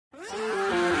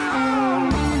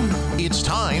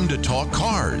to talk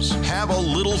cars, have a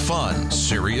little fun,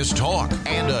 serious talk,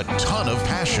 and a ton of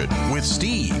passion with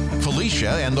Steve,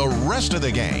 Felecia, and the rest of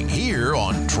the gang here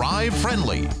on Drive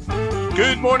Friendly.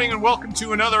 Good morning and welcome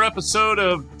to another episode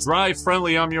of Drive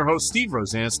Friendly. I'm your host, Steve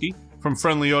Rosansky from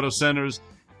Friendly Auto Centers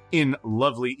in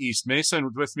lovely East Mesa.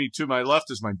 And with me to my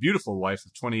left is my beautiful wife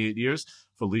of 28 years,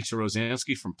 Felecia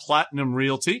Rosansky from Platinum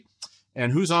Realty.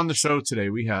 And who's on the show today?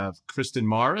 We have Kristen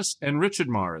Morris and Richard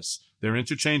Morris. They're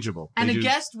interchangeable. And a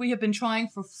guest we have been trying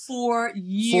for 4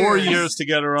 years. 4 years to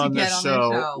get her on this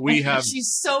show. We have.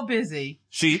 She's so busy.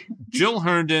 Jill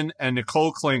Herndon and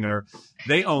Nichole Klinger.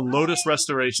 They own Lotus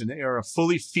Restoration. They are a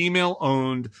fully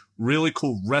female-owned, really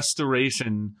cool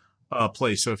restoration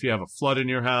place. So if you have a flood in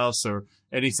your house or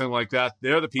anything like that,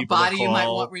 they're the people that call. Body you might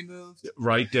want removed.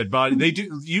 Right, dead body. They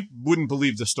do. You wouldn't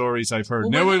believe the stories I've heard.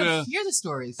 Well, we're going to hear the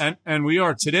stories. And we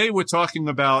are. Today we're talking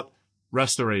about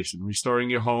restoration, restoring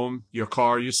your home, your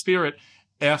car, your spirit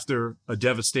after a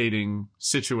devastating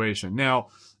situation. Now,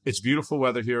 it's beautiful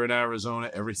weather here in Arizona.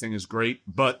 Everything is great.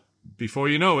 But before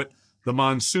you know it, the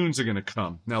monsoons are going to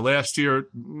come. Now, last year,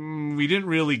 we didn't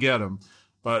really get them.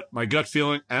 But my gut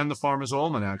feeling and the Farmer's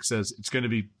Almanac says it's going to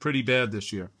be pretty bad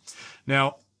this year.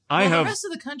 Now, the rest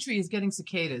of the country is getting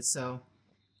cicadas, so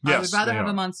yes, I would rather have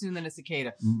a monsoon than a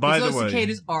cicada. By the way,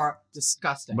 cicadas are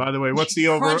disgusting. By the way, what's the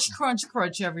over? Crunch, crunch,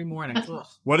 crunch every morning. Ugh.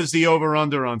 What is the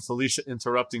over/under on Felecia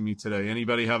interrupting me today?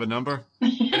 Anybody have a number?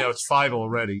 I know it's 5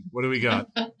 already. What do we got?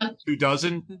 2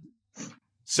 dozen?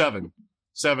 7.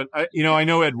 I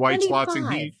know Ed White's 25.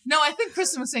 Watching. No, I think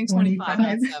Kristen was saying 25,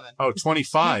 not 7. Oh,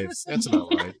 25. That's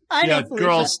about right. Yeah,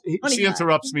 girls, she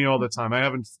interrupts me all the time. I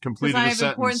haven't completed a sentence. I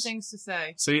have important things to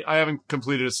say. See, I haven't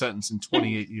completed a sentence in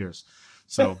 28 years.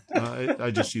 So I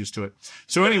just used to it.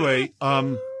 So anyway,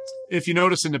 if you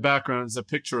notice in the background is a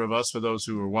picture of us for those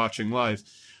who are watching live.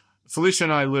 Felecia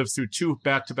and I lived through 2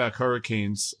 back-to-back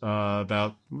hurricanes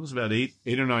about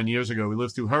 8 or 9 years ago. We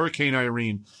lived through Hurricane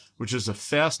Irene, which is a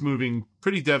fast-moving,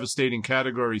 pretty devastating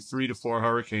Category 3 to 4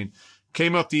 hurricane.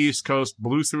 Came up the East Coast,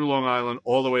 blew through Long Island,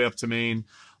 all the way up to Maine.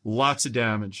 Lots of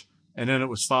damage. And then it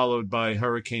was followed by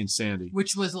Hurricane Sandy.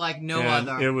 Which was like no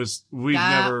other. It was,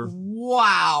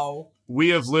 wow. We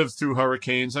have lived through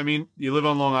hurricanes. I mean, you live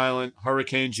on Long Island,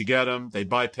 hurricanes, you get them, they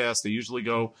bypass, they usually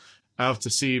go out to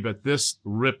sea, but this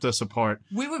ripped us apart.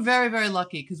 We were very, very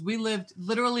lucky because we lived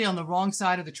literally on the wrong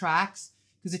side of the tracks.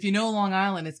 Because if you know Long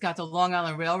Island, it's got the Long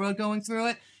Island Railroad going through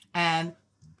it. And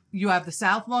you have the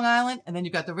South Long Island, and then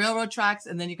you've got the railroad tracks,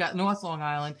 and then you've got North Long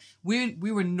Island. We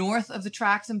were north of the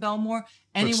tracks in Belmore.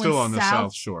 But still on the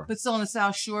South Shore. But still on the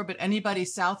South Shore. But anybody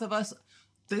south of us,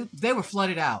 they were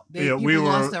flooded out. People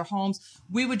lost their homes.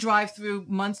 We would drive through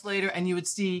months later, and you would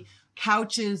see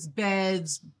couches,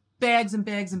 beds, bags and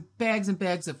bags and bags and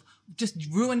bags of just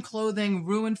ruined clothing,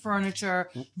 ruined furniture,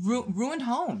 ruined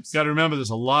homes. You got to remember, there's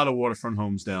a lot of waterfront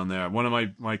homes down there. One of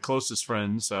my closest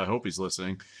friends, I hope he's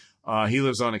listening, he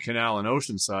lives on a canal in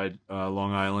Oceanside,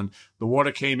 Long Island. The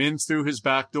water came in through his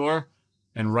back door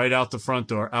and right out the front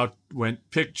door. Out went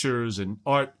pictures and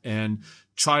art and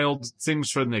child things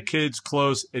from their kids,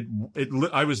 clothes.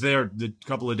 I was there a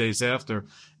couple of days after,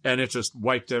 and it just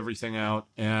wiped everything out.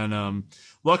 And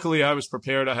luckily, I was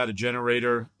prepared. I had a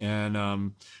generator,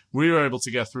 and we were able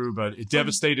to get through. But it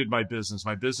devastated my business.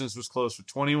 My business was closed for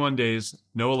 21 days,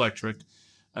 no electric.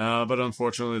 But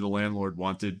unfortunately, the landlord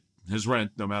wanted his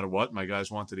rent no matter what. My guys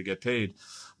wanted to get paid.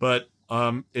 But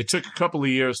it took a couple of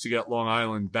years to get Long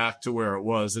Island back to where it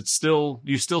was.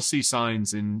 You still see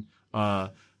signs in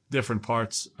different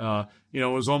parts. It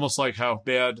was almost like how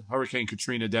bad Hurricane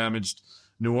Katrina damaged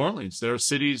New Orleans. There are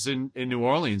cities in New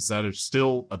Orleans that are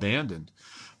still abandoned.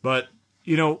 But,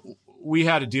 we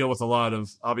had to deal with a lot of,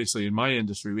 obviously in my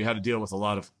industry, we had to deal with a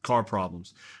lot of car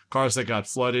problems. Cars that got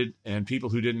flooded and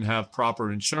people who didn't have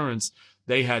proper insurance,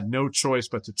 they had no choice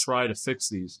but to try to fix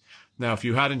these. Now, if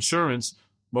you had insurance,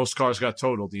 most cars got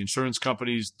totaled. The insurance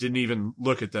companies didn't even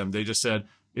look at them. They just said,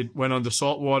 it went under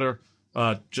salt water,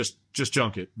 just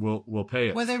junk it. We'll pay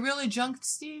it. Were they really junked,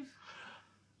 Steve?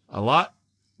 A lot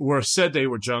were said they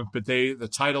were junk, but the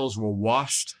titles were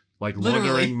washed like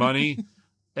laundering money,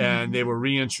 and they were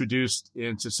reintroduced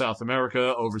into South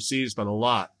America, overseas, but a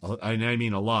lot, I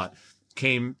mean a lot,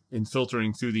 came in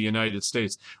filtering through the United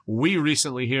States. We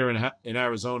recently here in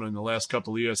Arizona in the last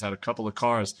couple of years had a couple of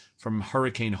cars from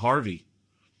Hurricane Harvey,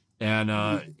 and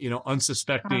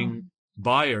unsuspecting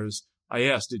buyers. I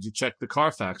asked, "Did you check the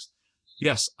Carfax?"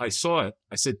 "Yes, I saw it."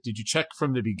 I said, "Did you check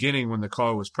from the beginning when the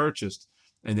car was purchased?"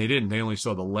 And they didn't. They only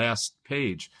saw the last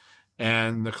page.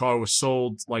 And the car was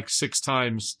sold like 6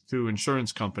 times through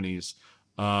insurance companies,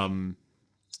 at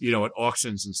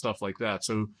auctions and stuff like that.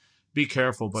 So be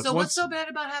careful. But so what's so bad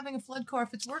about having a flood car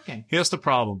if it's working? Here's the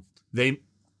problem.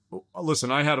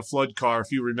 Listen, I had a flood car,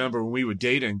 if you remember, when we were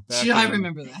dating. I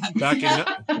remember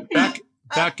that.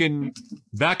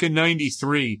 Back in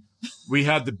 93, we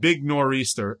had the big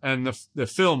nor'easter, and the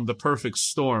film The Perfect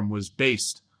Storm was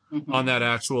based on that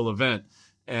actual event.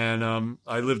 And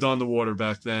I lived on the water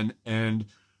back then, and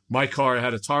my car, I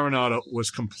had a Toronado,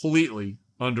 was completely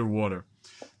underwater.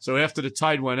 So after the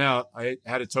tide went out, I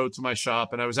had it towed to my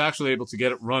shop, and I was actually able to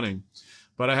get it running.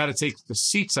 But I had to take the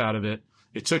seats out of it.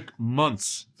 It took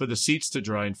months for the seats to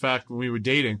dry. In fact, when we were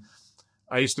dating,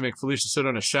 I used to make Felecia sit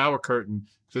on a shower curtain,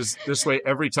 because this way,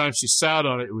 every time she sat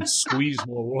on it, it would squeeze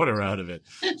more water out of it.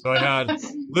 So I had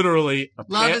literally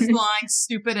Love is blind,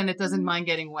 stupid, and it doesn't mind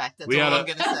getting wet. That's all I'm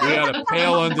going to say. We had a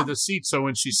pail under the seat, so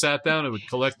when she sat down, it would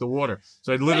collect the water.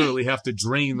 So I'd literally have to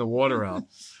drain the water out.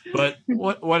 But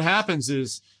what happens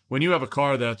is when you have a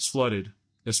car that's flooded,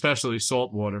 especially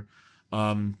salt water,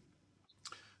 I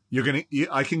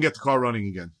can get the car running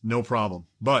again, no problem.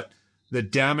 But the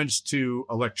damage to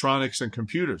electronics and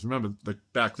computers. Remember,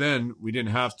 back then, we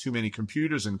didn't have too many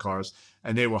computers in cars,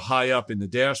 and they were high up in the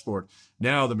dashboard.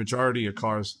 Now, the majority of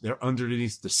cars, they're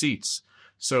underneath the seats.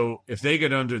 So if they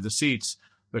get under the seats,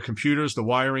 the computers, the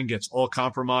wiring gets all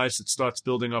compromised. It starts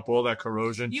building up all that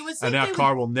corrosion, and that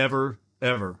car will never,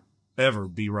 ever, ever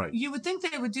be right. You would think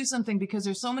they would do something because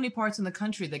there's so many parts in the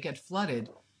country that get flooded.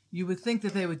 You would think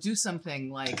that they would do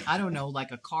something like, I don't know,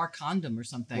 like a car condom or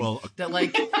something. Well,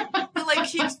 that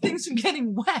keeps things from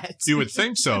getting wet. You would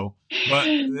think so, but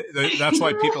that's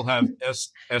why people have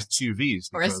SUVs.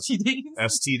 Or STDs.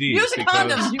 STDs. Use a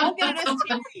condom. You won't get an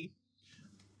STD.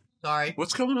 Sorry.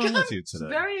 What's going on with you today?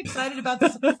 I'm very excited about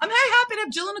this. I'm very happy to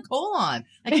have Jill and Nichole on.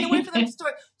 I can't wait for them to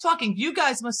start talking. You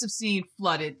guys must have seen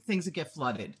things that get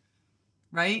flooded.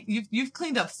 Right? You've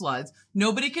cleaned up floods.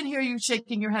 Nobody can hear you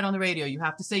shaking your head on the radio. You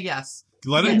have to say yes.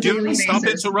 Let him stop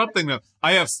interrupting them.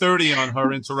 I have 30 on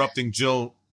her interrupting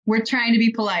Jill. We're trying to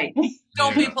be polite.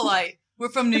 Don't be polite. We're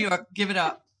from New York. Give it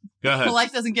up. Go ahead.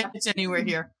 Polite doesn't get you anywhere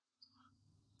here.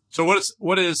 So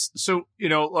so,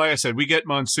 like I said, we get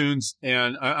monsoons,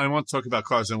 and I want to talk about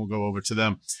cars, and we'll go over to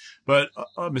them. But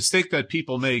a mistake that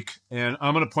people make, and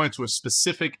I'm going to point to a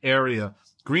specific area,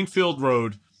 Greenfield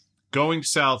Road, going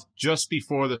south just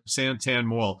before the Santan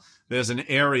Mall. There's an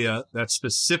area that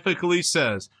specifically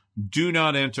says, do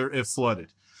not enter if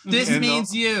flooded. This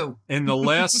means you. In the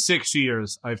last 6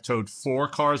 years, I've towed 4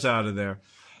 cars out of there.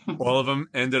 All of them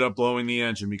ended up blowing the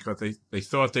engine because they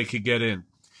thought they could get in.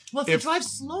 Well, if you drive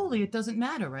slowly, it doesn't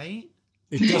matter, right?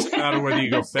 It doesn't matter whether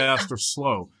you go fast or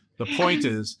slow. The point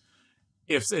is,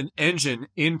 if an engine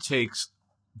intakes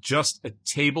just a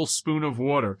tablespoon of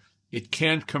water, it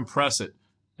can't compress it,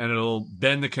 and it'll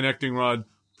bend the connecting rod,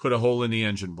 put a hole in the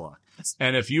engine block.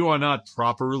 And if you are not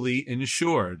properly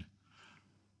insured,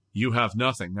 you have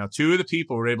nothing. Now, 2 of the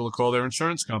people were able to call their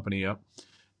insurance company up,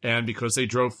 and because they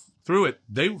drove through it,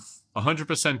 they were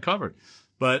 100% covered.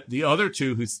 But the other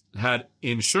 2 who had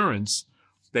insurance,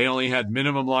 they only had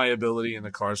minimum liability, and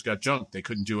the cars got junked. They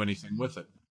couldn't do anything with it.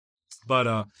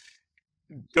 But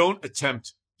don't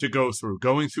attempt to go through.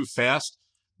 Going through fast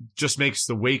just makes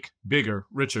the wake bigger.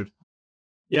 Richard.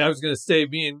 Yeah, I was going to say,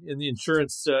 being in the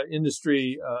insurance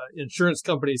industry, insurance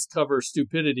companies cover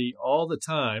stupidity all the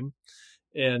time.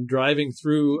 And driving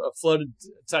through a flooded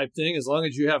type thing, as long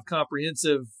as you have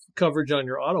comprehensive coverage on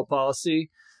your auto policy,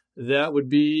 that would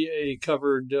be a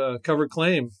covered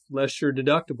claim, less your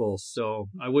deductible. So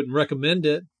I wouldn't recommend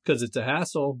it because it's a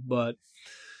hassle, but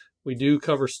we do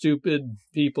cover stupid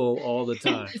people all the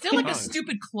time. Is there like a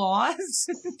stupid clause?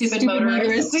 Stupid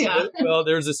motorist, yeah. Well,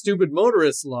 there's a stupid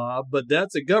motorist law, but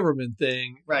that's a government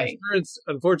thing. Right. Insurance,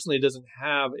 unfortunately, doesn't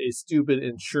have a stupid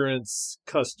insurance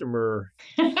customer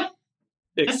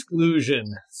exclusion.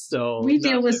 So we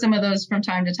deal with some of those from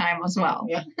time to time as well.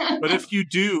 Yeah. But if you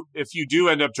do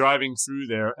end up driving through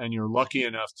there and you're lucky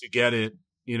enough to get it,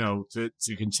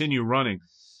 to continue running.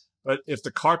 But if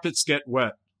the carpets get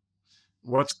wet,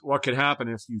 what could happen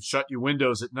if you shut your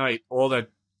windows at night? All that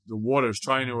the water is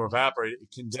trying to evaporate,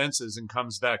 it condenses and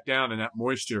comes back down, and that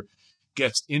moisture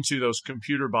gets into those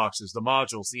computer boxes, the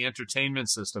modules, the entertainment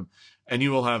system, and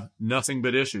you will have nothing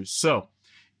but issues. So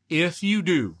if you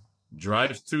do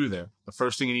drive through there, the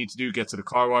first thing you need to do, get to the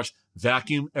car wash,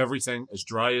 vacuum everything as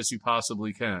dry as you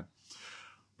possibly can.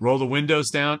 Roll the windows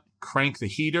down, crank the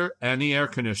heater and the air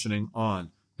conditioning on.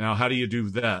 Now, how do you do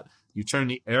that? You turn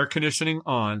the air conditioning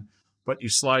on, but you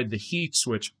slide the heat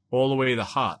switch all the way to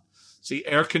hot. See,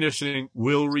 air conditioning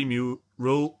will remove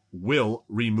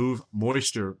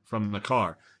moisture from the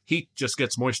car. Heat just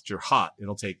gets moisture hot.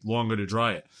 It'll take longer to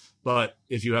dry it. But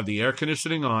if you have the air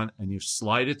conditioning on and you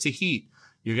slide it to heat,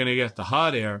 you're going to get the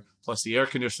hot air, plus the air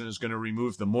conditioner is going to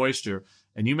remove the moisture,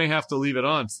 and you may have to leave it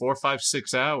on 4, 5,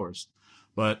 6 hours.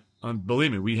 But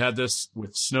believe me, we had this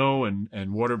with snow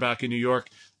and water back in New York,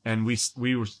 and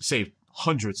we were saved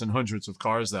hundreds and hundreds of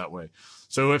cars that way.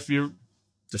 So if you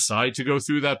decide to go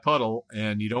through that puddle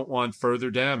and you don't want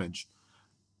further damage,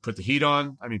 put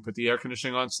the air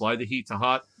conditioning on, slide the heat to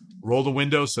hot, roll the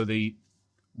window so the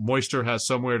moisture has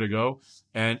somewhere to go,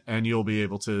 and you'll be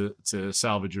able to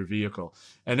salvage your vehicle.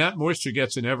 And that moisture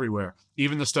gets in everywhere,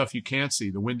 even the stuff you can't see,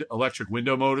 the electric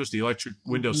window motors, the electric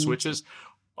window switches.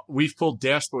 We've pulled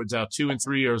dashboards out 2 and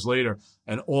 3 years later,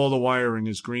 and all the wiring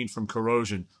is green from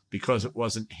corrosion because it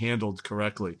wasn't handled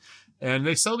correctly. And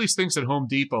they sell these things at Home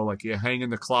Depot, like you hang in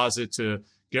the closet to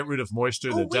get rid of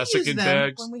moisture, the desiccant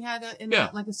bags. When we had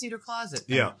like a cedar closet.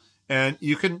 Yeah. And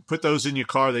you can put those in your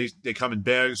car. They come in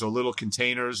bags or little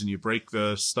containers, and you break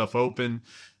the stuff open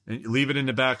and you leave it in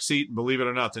the back seat. And believe it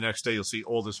or not, the next day you'll see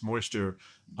all this moisture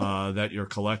that you're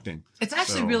collecting. It's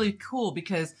actually really cool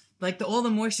because all the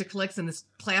moisture collects in this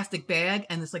plastic bag,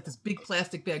 and it's like this big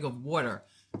plastic bag of water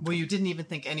where you didn't even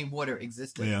think any water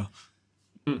existed. Yeah.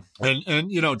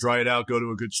 And dry it out, go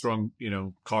to a good strong,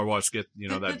 car wash, get,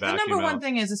 that vacuum The number one out.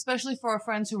 thing is, especially for our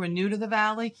friends who are new to the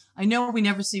Valley, I know we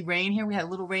never see rain here. We had a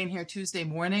little rain here Tuesday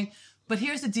morning, but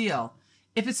here's the deal.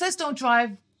 If it says don't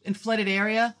drive in flooded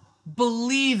area,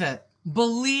 believe it.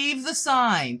 Believe the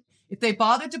sign. If they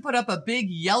bothered to put up a big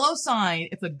yellow sign,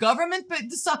 if the government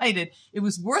decided it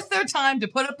was worth their time to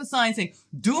put up a sign saying,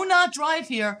 do not drive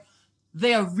here,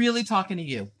 they are really talking to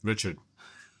you. Richard.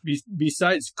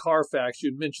 Besides Carfax,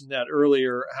 you mentioned that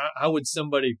earlier. How would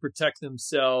somebody protect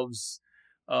themselves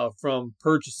from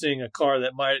purchasing a car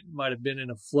that might have been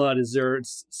in a flood? Is there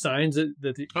signs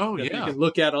that you can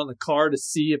look at on the car to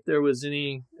see if there was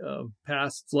any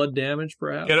past flood damage,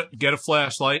 perhaps? Get a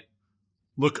flashlight.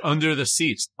 Look under the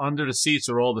seats. Under the seats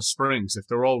are all the springs. If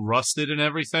they're all rusted and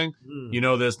everything,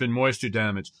 there's been moisture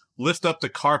damage. Lift up the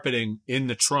carpeting in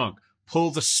the trunk.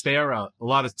 Pull the spare out. A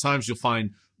lot of times you'll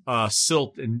find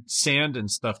silt and sand and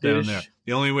stuff down there.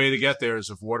 The only way to get there is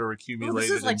if water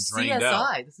accumulated and drained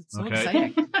out. This is so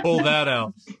exciting. Pull that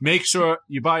out. Make sure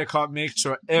you buy a car. Make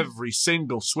sure every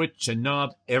single switch and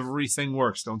knob, everything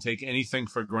works. Don't take anything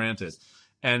for granted.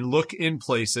 And look in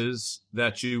places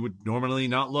that you would normally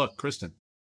not look. Kristen.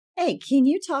 Hey, can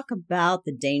you talk about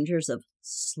the dangers of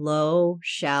slow,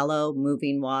 shallow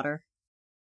moving water?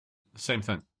 Same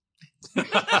thing.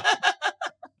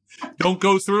 Don't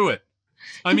go through it.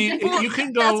 I mean, you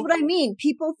can go. That's what I mean.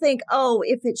 People think,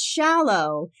 if it's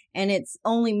shallow and it's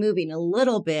only moving a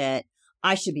little bit,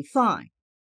 I should be fine.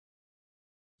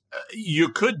 You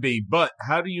could be, but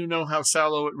how do you know how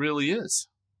shallow it really is?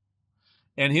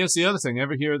 And here's the other thing.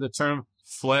 Ever hear the term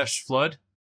flash flood?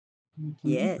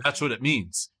 Yeah. That's what it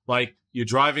means. Like you're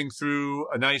driving through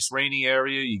a nice rainy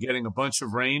area, you're getting a bunch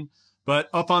of rain, but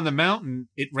up on the mountain,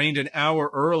 it rained an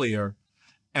hour earlier.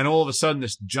 And all of a sudden,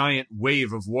 this giant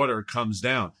wave of water comes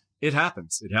down. It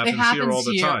happens. It happens here all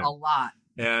the time. A lot.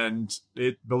 And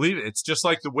believe it, it's just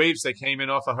like the waves that came in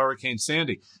off of Hurricane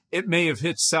Sandy. It may have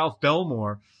hit South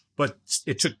Belmore, but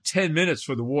it took 10 minutes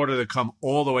for the water to come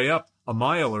all the way up a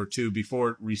mile or two before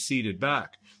it receded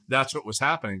back. That's what was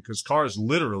happening because cars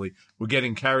literally were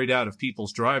getting carried out of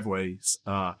people's driveways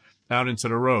out into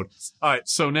the road. All right,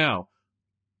 so now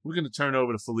we're going to turn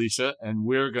over to Felecia, and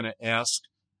we're going to ask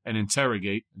and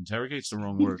interrogate's the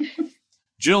wrong word.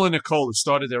 Jill and Nichole, who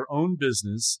started their own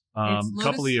business a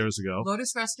couple of years ago.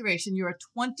 Lotus Restoration, you're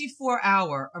a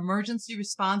 24-hour emergency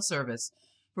response service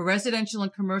for residential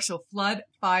and commercial flood,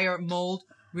 fire, mold,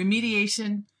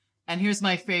 remediation, and here's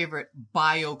my favorite,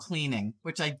 bio-cleaning,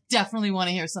 which I definitely want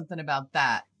to hear something about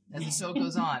that as the show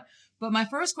goes on. But my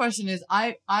first question is,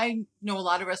 I know a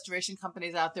lot of restoration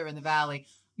companies out there in the Valley.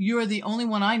 You're the only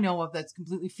one I know of that's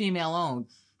completely female-owned.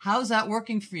 How's that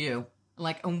working for you?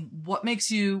 What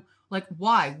makes you,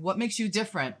 why? What makes you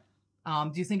different?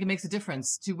 Do you think it makes a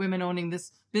difference to women owning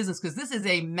this business? Because this is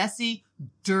a messy,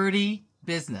 dirty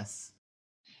business.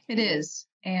 It is.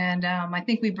 And I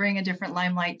think we bring a different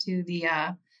limelight to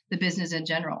the business in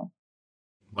general.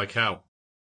 Like how?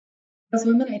 As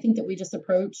women, I think that we just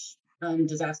approach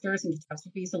disasters and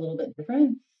catastrophes a little bit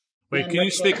different. Wait, can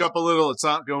you speak up a little? It's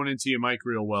not going into your mic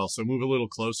real well, so move a little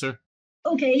closer.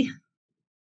 Okay.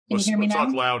 Can you hear me now?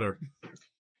 Talk louder.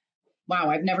 Wow,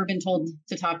 I've never been told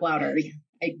to talk louder.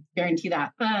 I guarantee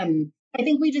that. I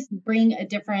think we just bring a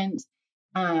different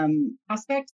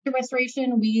aspect to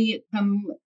restoration. We come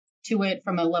to it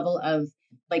from a level of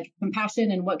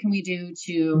compassion and what can we do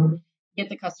to get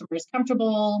the customers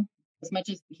comfortable as much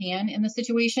as we can in the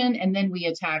situation. And then we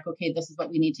attack, okay, this is what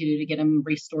we need to do to get them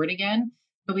restored again.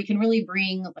 But we can really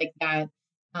bring that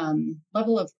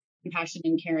level of compassion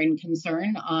and care and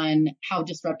concern on how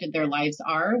disrupted their lives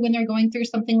are when they're going through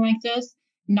something like this,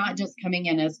 not just coming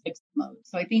in as fixed mode.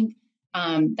 So I think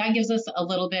that gives us a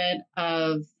little bit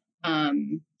of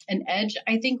an edge,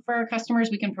 I think, for our customers.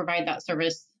 We can provide that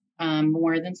service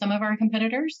more than some of our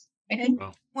competitors, I think.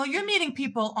 Well, you're meeting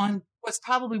people on what's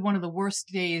probably one of the worst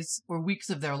days or weeks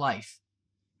of their life.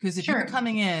 Because if you're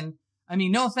coming in, I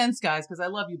mean, no offense, guys, because I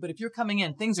love you, but if you're coming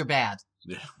in, things are bad.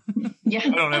 Yeah. Yeah. I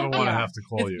don't ever want to have to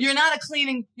call you. You're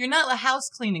not a house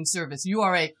cleaning service. You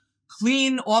are a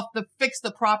fix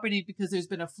the property because there's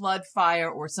been a flood, fire,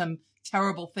 or some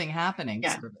terrible thing happening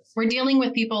service. We're dealing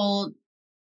with people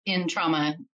in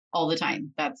trauma all the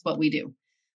time. That's what we do.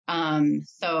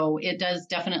 So it does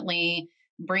definitely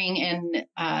bring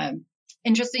an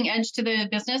interesting edge to the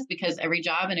business because every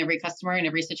job and every customer and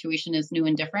every situation is new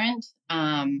and different.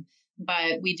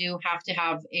 But we do have to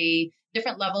have a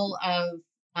different level of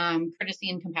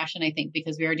courtesy and compassion, I think,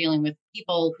 because we are dealing with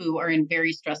people who are in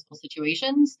very stressful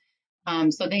situations.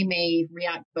 So they may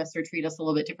react to us or treat us a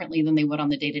little bit differently than they would on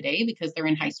the day-to-day because they're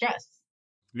in high stress.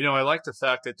 You know, I like the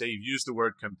fact that they've used the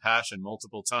word compassion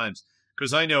multiple times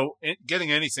because I know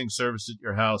getting anything serviced at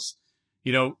your house,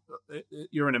 you know,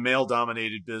 you're in a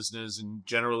male-dominated business, and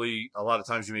generally, a lot of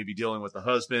times you may be dealing with the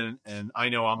husband. And I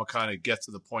know I'm a kind of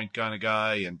get-to-the-point kind of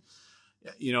guy, and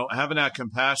you know, having that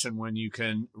compassion when you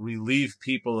can relieve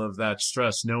people of that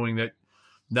stress, knowing that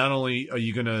not only are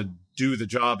you going to do the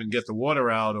job and get the water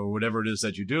out or whatever it is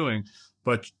that you're doing,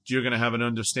 but you're going to have an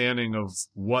understanding of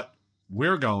what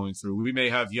we're going through. We may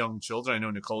have young children. I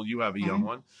know, Nichole, you have a young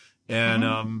one,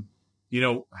 and you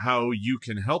know, how you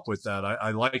can help with that.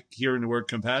 I like hearing the word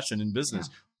compassion in business.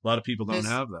 A lot of people don't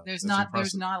have that. There's not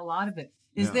a lot of it.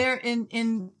 Is there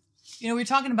in you know, we're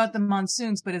talking about the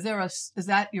monsoons, but is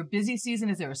that your busy season?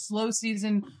 Is there a slow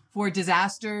season for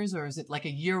disasters, or is it like a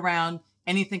year-round,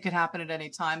 anything could happen at any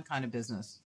time kind of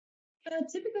business?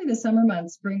 Typically, the summer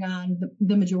months bring on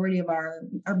the majority of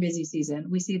our busy season.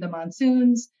 We see the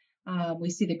monsoons, we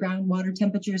see the groundwater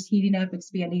temperatures heating up,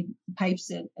 expanding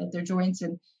pipes at their joints,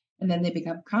 and then they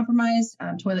become compromised.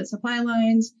 Toilet supply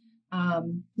lines,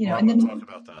 you know, and then talk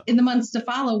about that. In the months to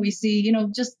follow, we see, you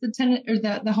know, just the tenant or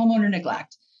the homeowner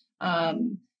neglect.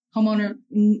 Homeowner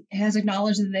has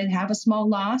acknowledged that they have a small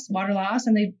water loss,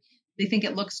 and they think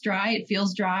it looks dry, it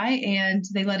feels dry, and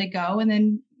they let it go. And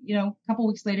then, you know, a couple of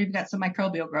weeks later, you've got some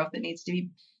microbial growth that needs to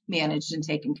be managed and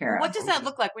taken care of. What does that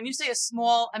look like when you say a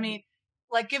small? I mean,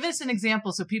 like, give us an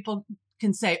example so people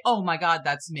can say, "Oh my God,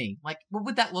 that's me." Like, what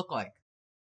would that look like?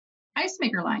 Ice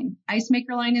maker line. Ice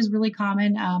maker line is really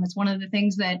common. It's one of the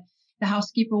things that the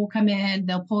housekeeper will come in,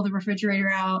 they'll pull the refrigerator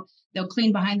out, they'll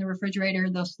clean behind the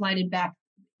refrigerator, they'll slide it back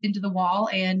into the wall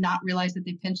and not realize that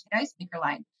they pinched the ice maker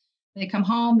line. They come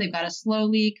home, they've got a slow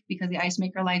leak because the ice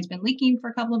maker line's been leaking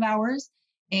for a couple of hours,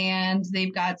 and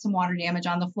they've got some water damage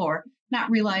on the floor,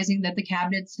 not realizing that the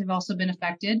cabinets have also been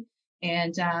affected,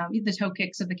 and the toe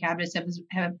kicks of the cabinets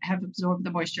have absorbed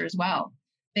the moisture as well.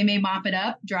 They may mop it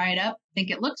up, dry it up, think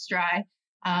it looks dry,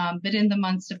 but in the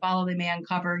months to follow, they may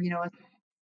uncover, you know,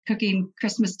 cooking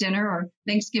Christmas dinner or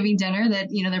Thanksgiving dinner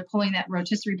that, you know, they're pulling that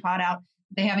rotisserie pot out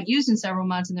they haven't used in several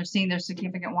months, and they're seeing there's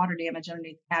significant water damage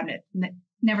underneath the cabinet.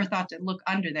 Never thought to look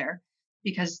under there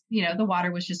because, you know, the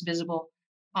water was just visible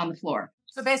on the floor.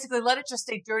 So basically, let it just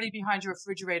stay dirty behind your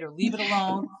refrigerator. Leave it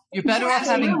alone. You're better off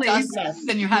having dust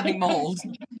than you're having mold.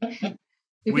 If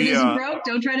it isn't broke,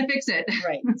 don't try to fix it.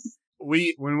 Right.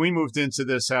 When we moved into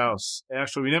this house,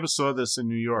 actually, we never saw this in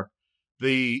New York.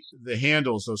 The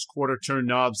handles, those quarter-turn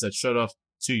knobs that shut off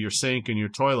to your sink and your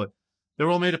toilet, they're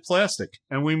all made of plastic.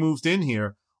 And we moved in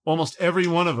here, almost every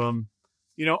one of them,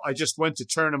 you know, I just went to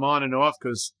turn them on and off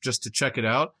just to check it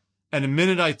out. And the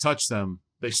minute I touched them,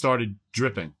 they started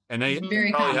dripping. And they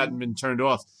probably hadn't been turned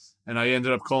off. And I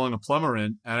ended up calling a plumber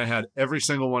in, and I had every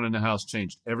single one in the house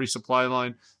changed. Every supply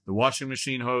line, the washing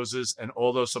machine hoses, and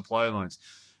all those supply lines.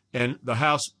 And the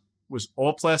house was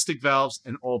all plastic valves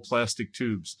and all plastic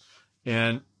tubes.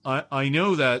 And I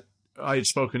know that I had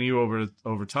spoken to you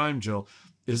over time, Jill.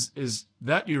 Is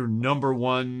that your number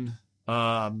one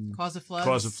cause of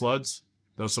floods?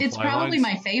 Those supply lines? It's probably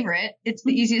my favorite. It's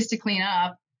the easiest to clean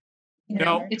up. You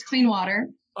know, it's clean water.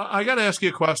 I got to ask you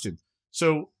a question.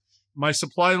 So my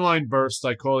supply line burst.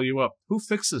 I call you up. Who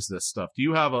fixes this stuff? Do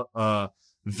you have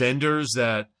vendors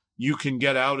that you can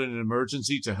get out in an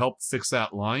emergency to help fix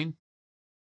that line?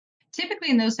 Typically,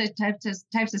 in those types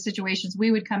of situations,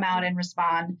 we would come out and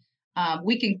respond.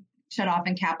 We can shut off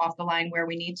and cap off the line where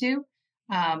we need to.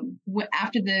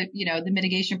 After the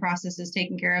mitigation process is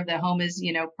taken care of, the home is,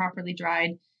 properly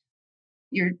dried,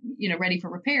 you're, ready for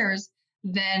repairs.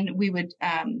 then we would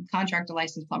contract a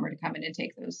licensed plumber to come in and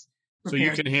take those repairs.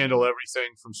 So you can handle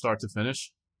everything from start to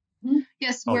finish?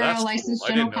 Yes, we're a licensed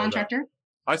general contractor.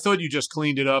 I thought you just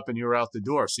cleaned it up and you were out the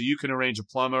door. So you can arrange a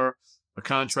plumber, a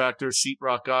contractor,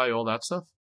 sheetrock guy, all that stuff?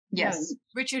 Yes.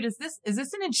 Richard, is this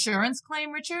an insurance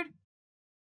claim, Richard?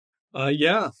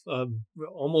 Yeah,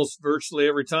 almost virtually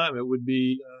every time it would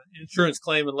be insurance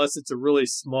claim, unless it's a really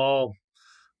small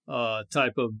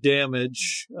type of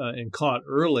damage and caught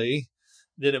early.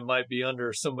 Then it might be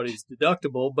under somebody's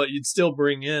deductible, but you'd still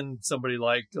bring in somebody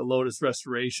like a Lotus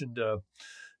Restoration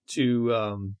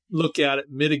to look at it,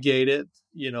 mitigate it.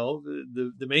 You know,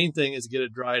 the main thing is get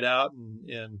it dried out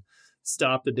and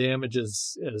stop the damage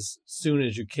as soon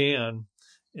as you can.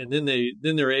 And then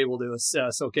they're able to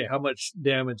assess, okay, how much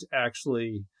damage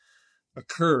actually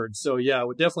occurred. So yeah, it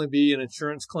would definitely be an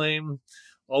insurance claim.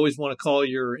 Always want to call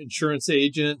your insurance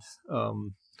agent.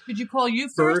 Should you call you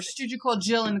first, or should you call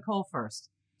Jill and Nichole first?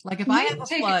 Like if I have a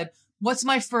flood, what's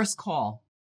my first call?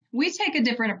 We take a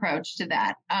different approach to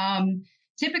that.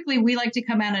 Typically, we like to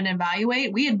come out and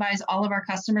evaluate. We advise all of our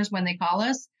customers when they call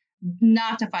us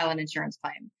not to file an insurance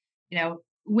claim. You know,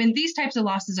 when these types of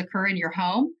losses occur in your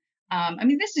home, I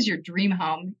mean, this is your dream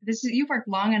home. You've worked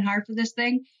long and hard for this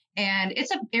thing, and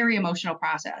it's a very emotional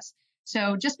process.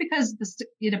 So just because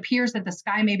it appears that the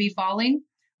sky may be falling,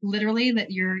 literally that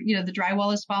the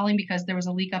drywall is falling because there was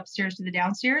a leak upstairs to the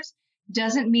downstairs,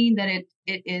 doesn't mean that it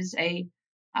is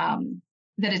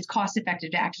that it's cost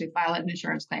effective to actually file an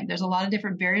insurance claim. There's a lot of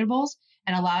different variables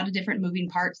and a lot of different moving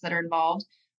parts that are involved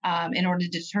in order to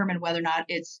determine whether or not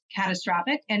it's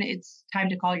catastrophic and it's time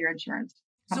to call your insurance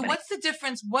company. So what's the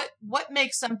difference? What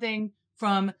makes something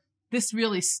from this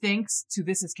really stinks to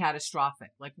this is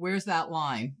catastrophic? Like, where's that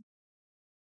line?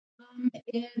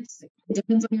 It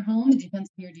depends on your home. It depends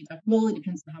on your deductible. It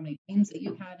depends on how many claims that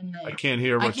you had in the. I can't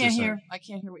hear what you're saying. I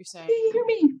can't hear what you're saying. Can you hear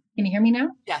me? Can you hear me now?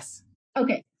 Yes.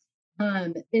 Okay.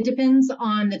 It depends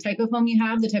on the type of home you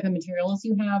have, the type of materials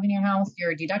you have in your house,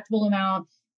 your deductible amount.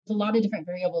 There's a lot of different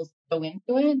variables that go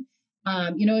into it.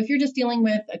 If you're just dealing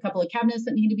with a couple of cabinets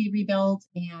that need to be rebuilt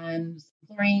and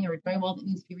flooring or drywall that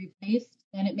needs to be replaced,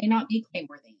 then it may not be claim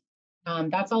worthy.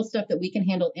 That's all stuff that we can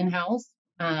handle in-house.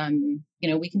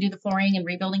 We can do the flooring and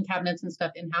rebuilding cabinets and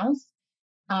stuff in-house.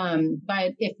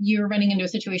 But if you're running into a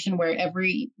situation where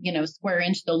every, square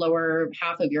inch, the lower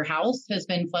half of your house has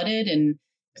been flooded, and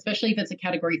especially if it's a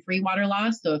category 3 water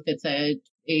loss. So if it's a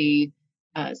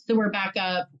sewer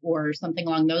backup or something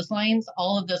along those lines,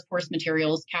 all of those porous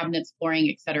materials, cabinets, flooring,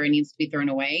 et cetera, needs to be thrown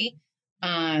away.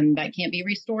 That can't be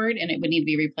restored and it would need to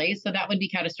be replaced. So that would be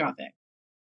catastrophic.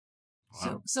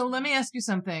 Wow. So let me ask you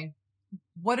something.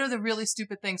 What are the really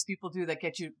stupid things people do that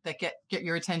get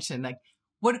your attention? Like,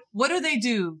 what do they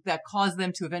do that cause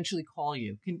them to eventually call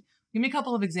you? Give me a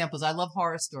couple of examples. I love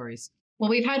horror stories. Well,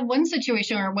 we've had one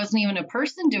situation where it wasn't even a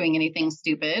person doing anything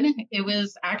stupid. It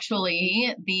was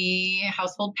actually the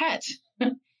household pet.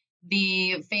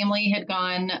 The family had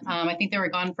gone, I think they were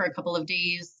gone for a couple of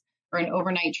days or an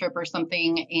overnight trip or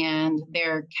something, and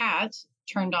their cat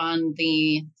turned on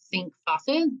the sink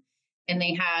faucet, and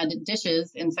they had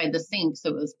dishes inside the sink, so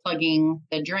it was plugging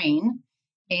the drain,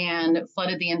 and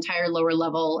flooded the entire lower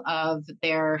level of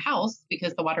their house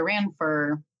because the water ran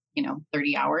for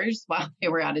 30 hours while they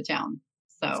were out of town.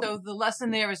 So the lesson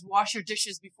there is wash your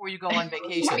dishes before you go on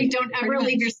vacation. Right, don't ever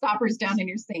leave your stoppers down in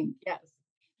your sink. Yes.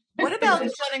 What about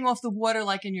shutting off the water,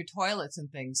 like in your toilets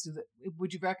and things?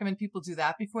 Would you recommend people do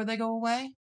that before they go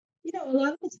away? A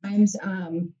lot of the times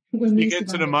when we get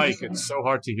to the mic, it's so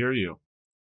hard to hear you.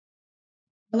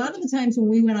 A lot of the times when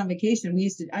we went on vacation,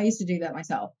 I used to do that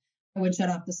myself. I would shut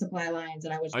off the supply lines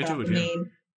and I would shut off the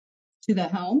main to the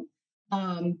home.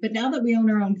 But now that we own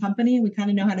our own company and we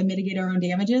kind of know how to mitigate our own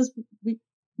damages,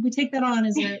 we take that on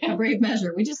as a brave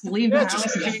measure. We just leave the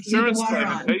house and leave the water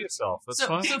on. Pay yourself. That's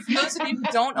fine. So for those of you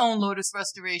who don't own Lotus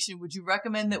Restoration, would you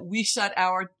recommend that we shut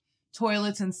our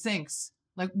toilets and sinks?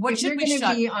 Like, what should we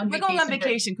shut? We're going on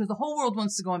vacation because the whole world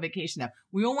wants to go on vacation now.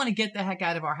 We all want to get the heck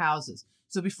out of our houses.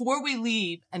 So before we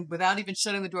leave, and without even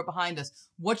shutting the door behind us,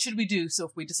 what should we do? So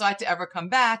if we decide to ever come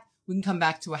back, we can come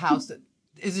back to a house that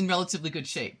is in relatively good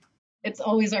shape. It's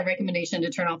always our recommendation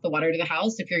to turn off the water to the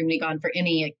house if you're going to be gone for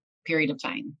any period of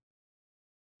time.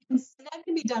 And that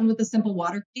can be done with a simple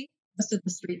water key just at the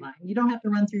street line. You don't have to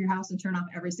run through your house and turn off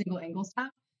every single angle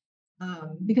stop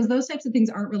because those types of things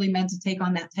aren't really meant to take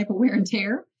on that type of wear and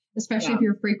tear, especially if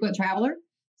you're a frequent traveler.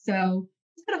 So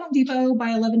just go to Home Depot, buy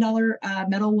 $11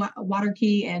 metal water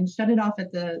key and shut it off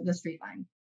at the street line.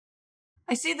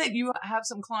 I see that you have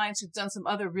some clients who've done some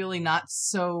other really not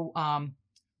so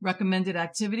recommended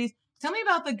activities. Tell me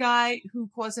about the guy who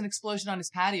caused an explosion on his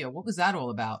patio. What was that all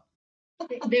about?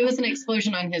 There was an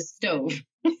explosion on his stove.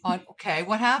 Okay,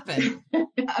 what happened?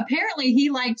 Apparently, he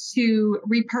liked to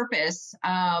repurpose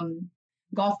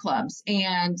golf clubs,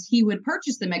 and he would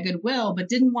purchase them at Goodwill, but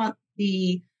didn't want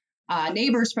the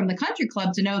neighbors from the country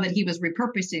club to know that he was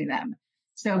repurposing them.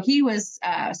 So he was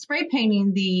spray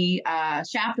painting the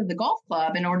shaft of the golf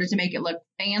club in order to make it look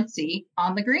fancy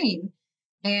on the green.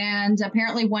 And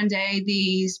apparently one day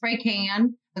the spray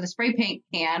paint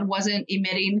can wasn't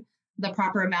emitting the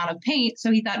proper amount of paint.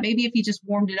 So he thought maybe if he just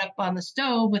warmed it up on the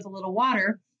stove with a little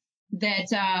water,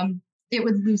 that it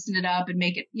would loosen it up and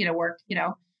make it, work,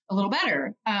 a little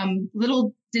better.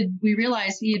 Little did we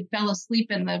realize he had fell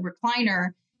asleep in the recliner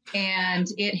and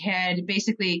it had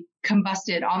basically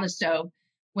combusted on the stove.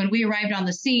 When we arrived on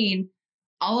the scene,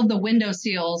 all of the window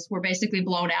seals were basically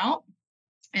blown out.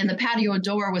 And the patio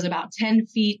door was about 10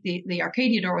 feet. The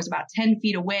Arcadia door was about 10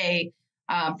 feet away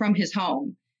from his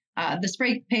home. The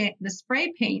spray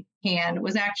paint can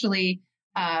was actually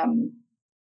shot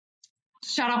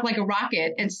off like a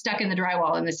rocket and stuck in the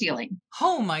drywall in the ceiling.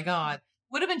 Oh my God.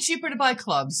 Would have been cheaper to buy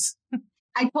clubs.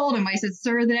 I told him, I said,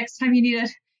 sir, the next time you need a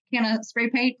can of spray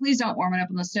paint, please don't warm it up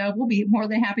on the stove. We'll be more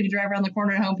than happy to drive around the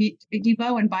corner at Home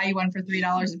Depot and buy you one for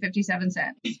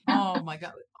 $3.57. Oh my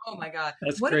God. Oh my God.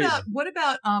 That's what crazy.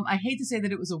 about, I hate to say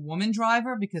that it was a woman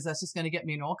driver because that's just going to get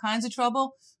me in all kinds of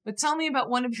trouble, but tell me about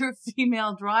one of your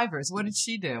female drivers. What did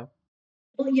she do?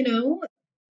 Well,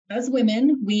 as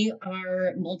women, we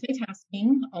are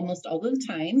multitasking almost all the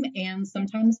time, and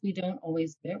sometimes we don't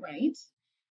always get it right.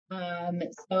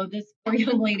 So this poor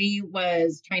young lady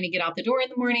was trying to get out the door in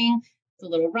the morning, was a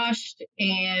little rushed,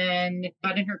 and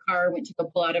got in her car, went to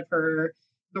go pull out of her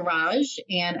garage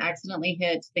and accidentally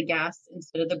hit the gas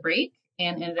instead of the brake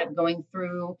and ended up going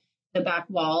through the back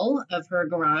wall of her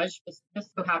garage. Just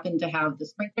so happened to have the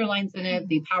sprinkler lines in it,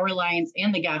 the power lines,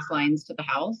 and the gas lines to the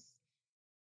house.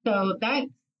 So that,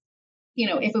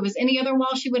 if it was any other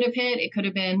wall she would have hit, it could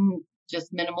have been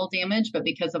just minimal damage. But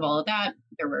because of all of that,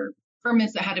 there were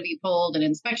permits that had to be pulled and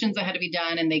inspections that had to be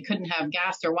done, and they couldn't have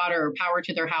gas or water or power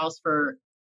to their house for,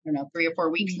 3 or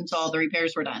 4 weeks until all the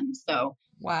repairs were done. So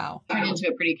wow, turned into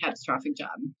a pretty catastrophic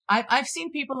job. I've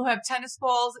seen people who have tennis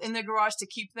balls in their garage to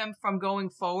keep them from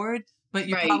going forward, but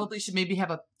you probably should maybe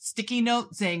have a sticky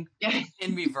note saying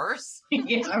in reverse.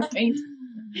 Yeah, right.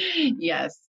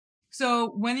 Yes. So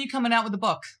when are you coming out with the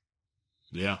book?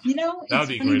 Yeah. It's that would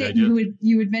be a funny great that idea.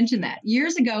 you would mention that.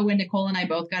 Years ago when Nichole and I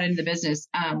both got into the business,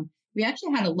 we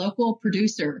actually had a local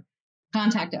producer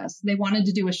contact us. They wanted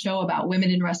to do a show about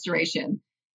women in restoration.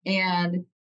 And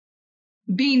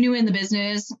being new in the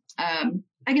business, I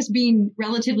guess being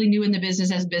relatively new in the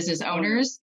business as business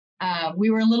owners, we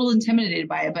were a little intimidated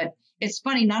by it. But it's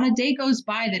funny, not a day goes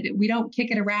by that we don't kick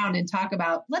it around and talk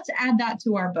about, let's add that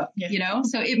to our book,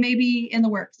 So it may be in the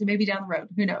works. It may be down the road.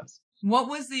 Who knows? What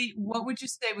would you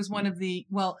say was one of the,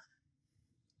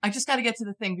 I just got to get to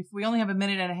the thing before we only have a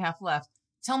minute and a half left.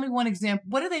 Tell me one example.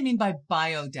 What do they mean by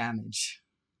biodamage?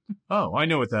 Oh, I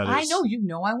know what that is. I know you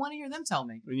know. I want to hear them tell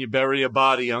me. When you bury a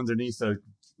body underneath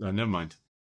never mind.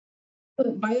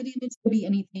 So biodamage could be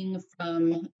anything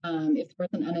from if there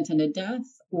was an unattended death,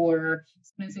 or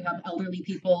sometimes we have elderly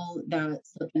people that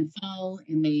slip and fall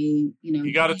and they,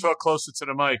 You got to talk closer to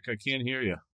the mic. I can't hear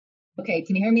you. Okay.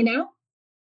 Can you hear me now?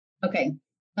 Okay.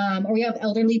 Or we have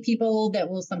elderly people that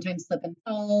will sometimes slip and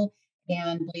fall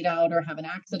and bleed out or have an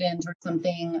accident or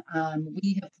something.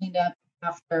 We have cleaned up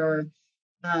after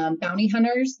bounty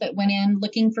hunters that went in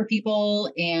looking for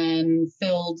people and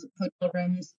filled hotel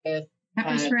rooms with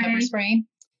pepper spray.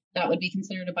 That would be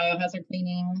considered a biohazard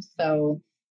cleaning. So,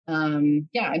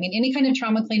 any kind of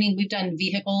trauma cleaning. We've done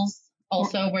vehicles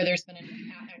also where there's been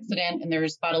an accident and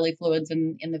there's bodily fluids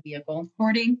in the vehicle.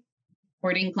 Hoarding.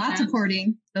 Lots of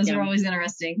hoarding. Those are always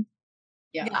interesting.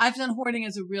 Yeah. I've done hoarding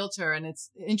as a realtor, and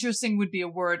it's interesting would be a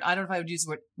word. I don't know if I would use the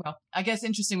word. Well, I guess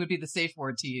interesting would be the safe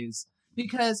word to use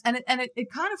because, it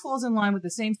kind of falls in line with the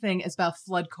same thing as about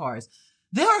flood cars.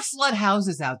 There are flood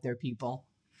houses out there, people.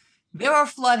 There are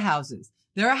flood houses.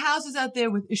 There are houses out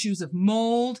there with issues of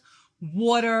mold,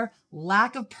 water,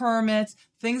 lack of permits,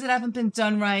 things that haven't been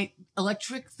done right,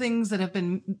 electric things that have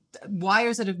been,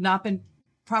 wires that have not been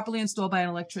properly installed by an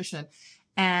electrician.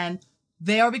 And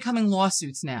they are becoming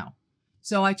lawsuits now.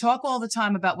 So I talk all the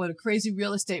time about what a crazy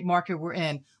real estate market we're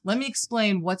in. Let me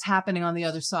explain what's happening on the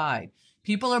other side.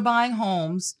 People are buying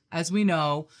homes, as we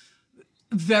know,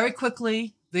 very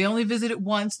quickly. They only visit it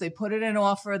once. They put it in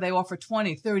offer. They offer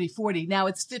 20, 30, 40. Now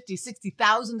it's $50,000,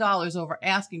 $60,000 over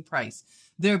asking price.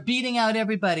 They're beating out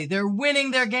everybody. They're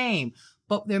winning their game,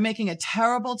 but they're making a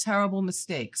terrible, terrible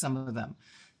mistake. Some of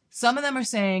them are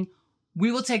saying,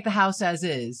 we will take the house as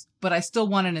is, but I still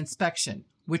want an inspection.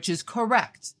 which is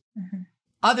correct. Mm-hmm.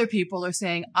 Other people are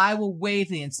saying, I will waive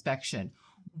the inspection.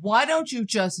 Why don't you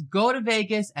just go to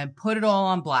Vegas and put it all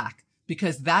on black?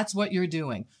 Because that's what you're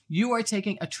doing. You are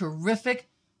taking a terrific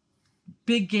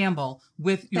big gamble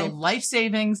with your life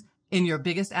savings in your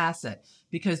biggest asset,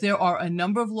 because there are a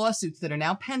number of lawsuits that are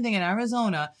now pending in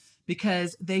Arizona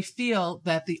because they feel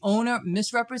that the owner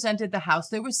misrepresented the house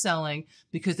they were selling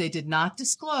because they did not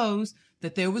disclose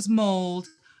that there was mold,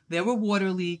 there were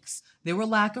water leaks, there were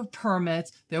lack of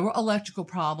permits, there were electrical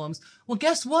problems. Well,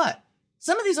 guess what?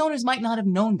 Some of these owners might not have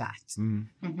known that.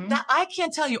 Mm-hmm. That I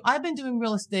can't tell you. I've been doing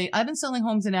real estate. I've been selling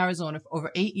homes in Arizona for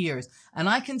over 8 years. And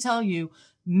I can tell you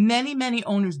many, many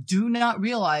owners do not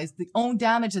realize the own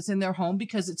damage that's in their home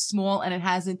because it's small and it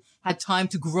hasn't had time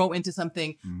to grow into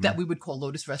something that we would call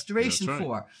Lotus Restoration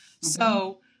for.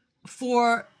 So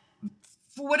for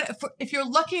if you're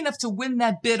lucky enough to win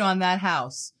that bid on that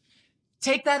house,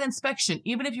 take that inspection.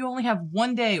 Even if you only have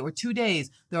 1 day or 2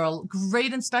 days, there are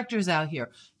great inspectors out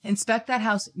here. Inspect that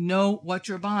house, know what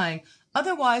you're buying.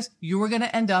 Otherwise, you are going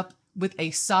to end up with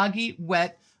a soggy,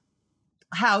 wet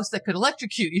house that could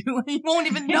electrocute you. You won't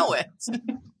even know it.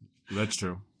 That's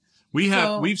true.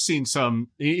 We've seen some,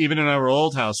 even in our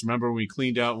old house. Remember when we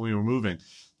cleaned out when we were moving,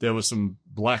 there was some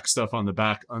black stuff on the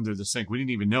back under the sink. We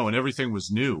didn't even know, and everything was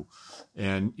new.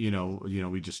 And,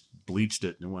 we just bleached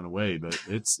it and it went away. But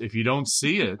if you don't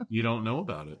see it, you don't know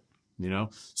about it,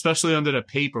 especially under the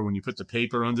paper. When you put the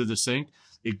paper under the sink,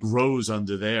 it grows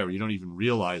under there. You don't even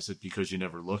realize it because you're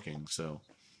never looking. So,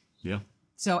 yeah.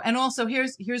 So, and also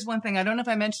here's one thing. I don't know if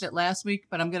I mentioned it last week,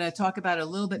 but I'm going to talk about it a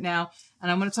little bit now.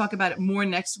 And I'm going to talk about it more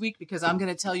next week because I'm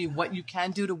going to tell you what you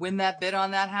can do to win that bid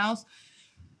on that house.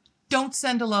 Don't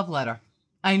send a love letter.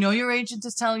 I know your agent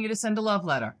is telling you to send a love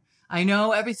letter. I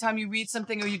know every time you read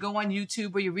something or you go on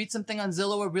YouTube or you read something on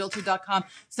Zillow or Realtor.com,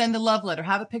 send a love letter.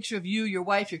 Have a picture of you, your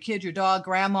wife, your kid, your dog,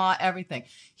 grandma, everything.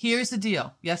 Here's the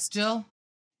deal. Yes, Jill?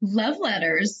 Love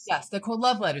letters. Yes, they're called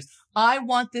love letters. I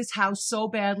want this house so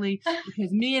badly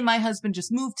because me and my husband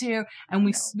just moved here and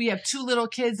we have 2 little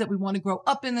kids that we want to grow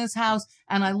up in this house.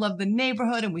 And I love the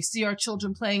neighborhood and we see our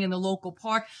children playing in the local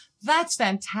park. That's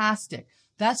fantastic.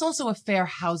 That's also a fair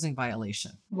housing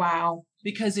violation. Wow.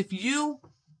 Because if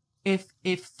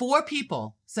 4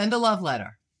 people send a love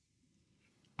letter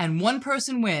and 1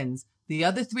 person wins, the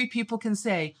other 3 people can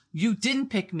say, you didn't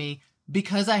pick me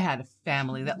because I had a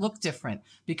family that looked different,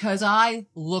 because I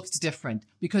looked different,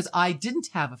 because I didn't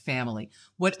have a family.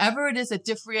 Whatever it is that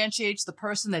differentiates the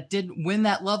person that didn't win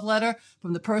that love letter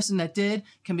from the person that did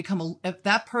can become if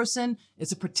that person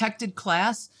is a protected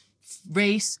class,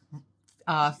 race,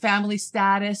 family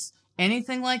status,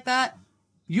 anything like that,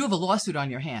 you have a lawsuit on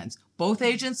your hands. Both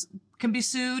agents can be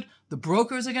sued. The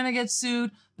brokers are going to get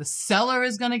sued. The seller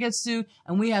is going to get sued.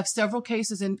 And we have several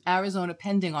cases in Arizona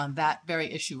pending on that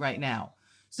very issue right now.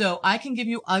 So I can give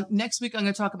you, next week, I'm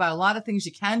going to talk about a lot of things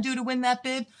you can do to win that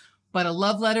bid. But a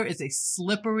love letter is a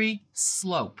slippery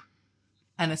slope.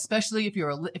 And especially if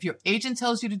your agent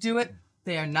tells you to do it,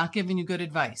 they are not giving you good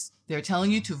advice. They're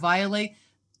telling you to violate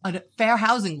fair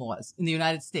housing laws in the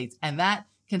United States. And that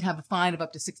can have a fine of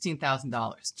up to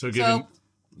 $16,000. So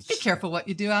be careful what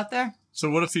you do out there. So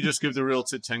what if you just give the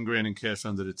realtor $10,000 in cash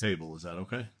under the table? Is that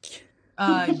okay?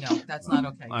 No, that's not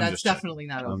okay. That's definitely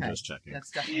not okay. I'm just checking.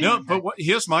 That's definitely no, not okay. But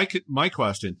here's my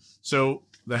question. So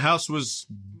the house was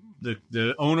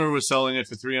the owner was selling it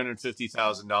for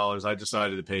 $350,000. I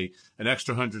decided to pay an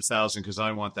extra $100,000 because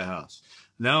I want the house.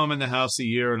 Now I'm in the house a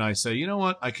year and I say, you know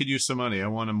what? I could use some money. I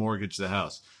want to mortgage the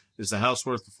house. Is the house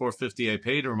worth the $450 I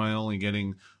paid, or am I only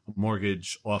getting a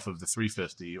mortgage off of the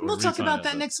 $350? We'll talk about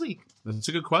that next week. That's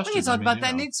a good question. We can talk about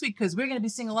that next week because we're going to be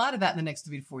seeing a lot of that in the next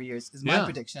 3 to 4 years. Is my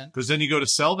prediction. Because then you go to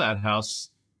sell that house.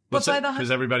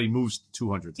 Because everybody moves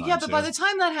 200 times. Yeah, but by the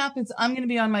time that happens, I'm going to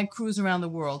be on my cruise around the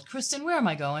world. Kristen, where am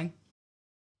I going?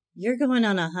 You're going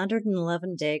on a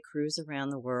 111-day cruise around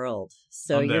the world.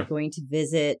 So you're going to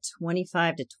visit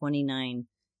 25 to 29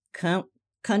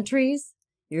 countries.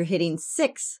 You're hitting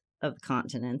 6 of the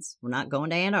continents. We're not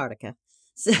going to Antarctica.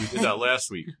 So, we did that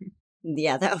last week.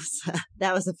 Yeah, that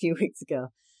was a few weeks ago.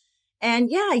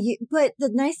 And but the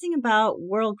nice thing about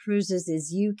world cruises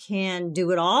is you can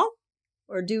do it all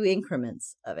or do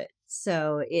increments of it.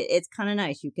 So it's kind of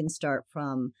nice. You can start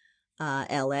from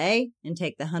LA and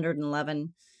take the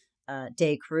 111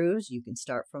 day cruise. You can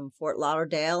start from Fort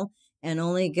Lauderdale and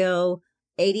only go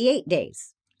 88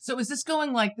 days. So is this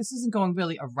isn't going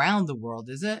really around the world,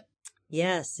 is it?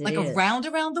 Yes, it is. Like around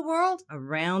the world?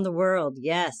 Around the world,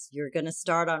 yes. You're going to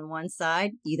start on one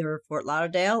side, either Fort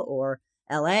Lauderdale or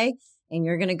LA, and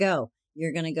you're going to go.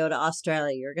 You're going to go to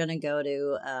Australia. You're going to go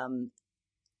to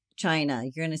China,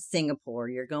 you're going to Singapore,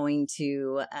 you're going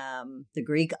to the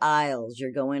Greek Isles,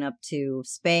 you're going up to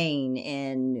Spain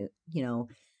and,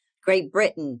 Great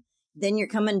Britain. Then you're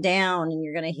coming down and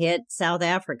you're going to hit South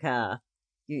Africa.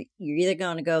 You're either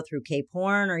going to go through Cape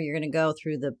Horn or you're going to go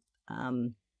through the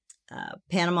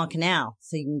Panama Canal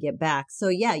so you can get back. So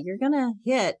yeah, you're going to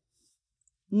hit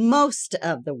most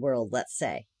of the world, let's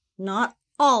say. Not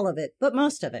all of it, but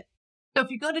most of it. So if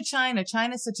you go to China,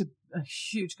 China's such a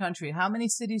huge country. How many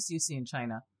cities do you see in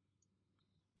China?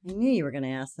 I knew you were going to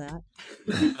ask that.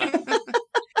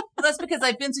 Well, that's because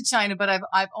I've been to China, but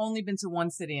I've only been to one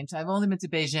city in China. I've only been to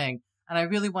Beijing, and I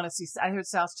really want to see. I heard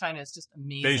South China is just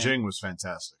amazing. Beijing was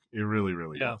fantastic. It really,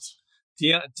 really was.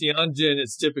 Tianjin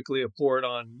is typically a port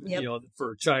on,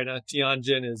 for China.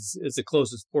 Tianjin is the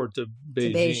closest port to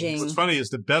Beijing. What's funny is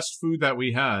the best food that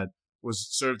we had was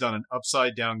served on an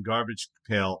upside down garbage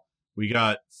pail. We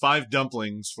got 5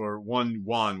 dumplings for 1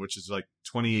 yuan, which is like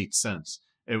 28 cents.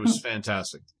 It was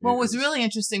fantastic. What was really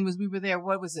interesting was we were there.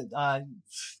 What was it? God,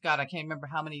 I can't remember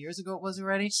how many years ago it was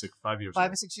already. 5 years.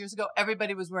 5 or 6 years ago.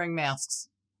 Everybody was wearing masks.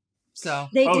 So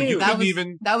they do.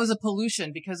 That was a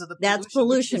pollution because of the pollution. That's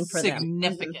pollution for them.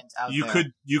 Significant out there.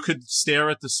 You could stare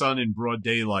at the sun in broad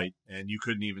daylight and you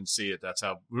couldn't even see it. That's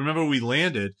how. Remember, we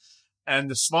landed, and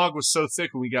the smog was so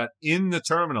thick when we got in the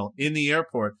terminal in the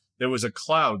airport. There was a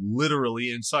cloud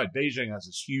literally inside. Beijing has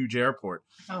this huge airport.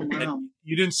 Oh, wow. And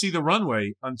you didn't see the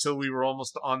runway until we were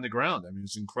almost on the ground. I mean,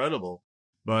 it's incredible.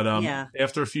 But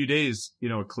after a few days,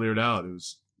 it cleared out. It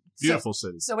was a beautiful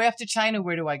city. So after China,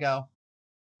 where do I go?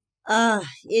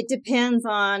 It depends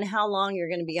on how long you're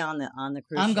going to be on the cruise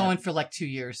ship. I'm going for like 2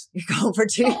 years. You're going for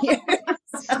 2 years.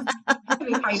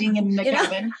 Hiding in the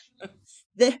cabin.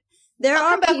 I'll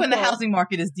come back when the housing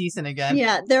market is decent again.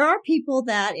 Yeah, there are people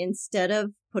that instead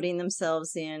of putting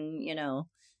themselves in,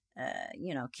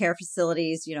 care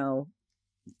facilities,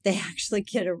 they actually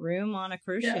get a room on a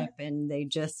cruise ship and they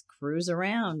just cruise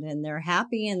around and they're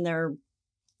happy and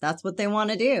that's what they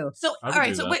want to do. So, all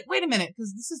right. So wait a minute,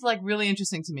 because this is like really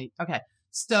interesting to me. Okay.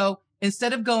 So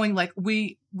instead of going like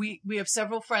we have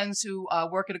several friends who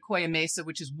work at Akoya Mesa,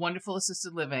 which is wonderful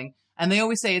assisted living. And they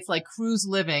always say it's like cruise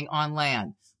living on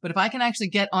land. But if I can actually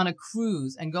get on a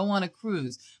cruise and go on a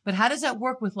cruise, but how does that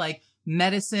work with like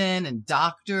medicine and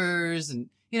doctors and,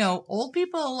 old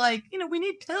people like, we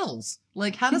need pills.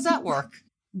 Like, how does that work?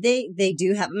 They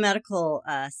do have medical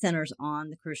centers on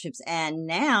the cruise ships. And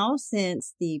now,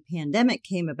 since the pandemic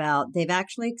came about, they've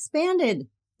actually expanded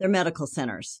their medical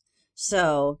centers.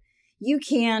 So you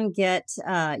can get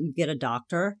a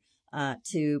doctor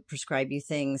to prescribe you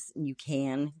things. You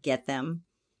can get them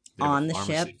on the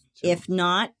ship. Too. If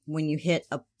not, when you hit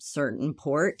a certain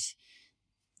port,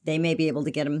 they may be able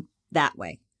to get them that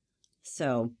way.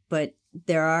 So, but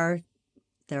there are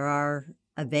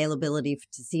availability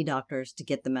to see doctors to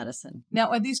get the medicine. Now,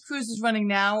 are these cruises running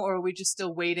now, or are we just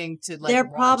still waiting to They're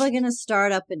probably going to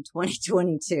start up in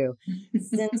 2022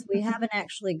 since we haven't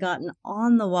actually gotten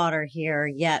on the water here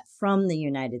yet from the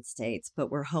United States,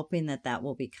 but we're hoping that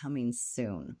will be coming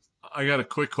soon. I got a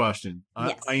quick question.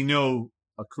 Yes. I know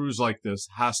a cruise like this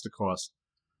has to cost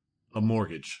a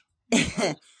mortgage.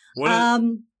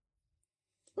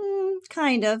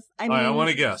 Kind of. I mean, I want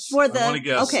to guess.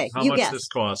 Okay, how much this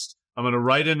cost. I'm going to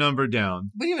write a number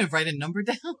down. What do you mean write a number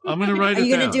down? I'm going to write it down. Are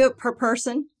you going to do it per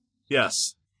person?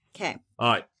 Yes. Okay.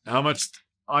 All right. How much?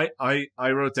 I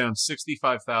wrote down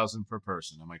 65,000 per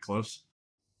person. Am I close?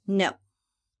 No.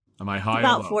 Am I high?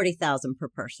 About 40,000 per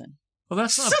person. Well,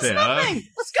 that's not bad. Nothing.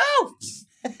 Let's go.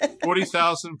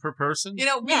 40,000 per person. We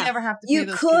never have to pay you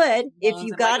those could if loans.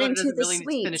 you got into the really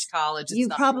suite. Finish college. You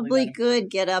probably could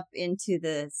get up into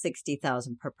the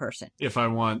 60,000 per person. If I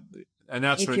want, and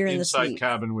that's for an inside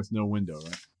cabin with no window,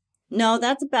 right? No,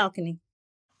 that's a balcony.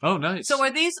 Oh, nice. So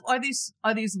are these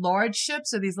large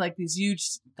ships? Are these like these huge?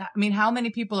 I mean, how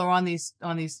many people are on these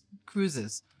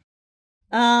cruises?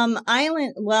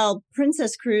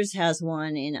 Princess Cruise has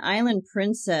one, and Island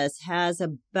Princess has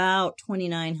about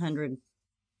 2,900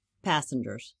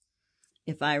 passengers,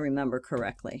 if I remember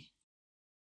correctly.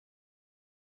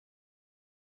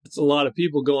 It's a lot of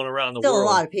people going around the world. Still a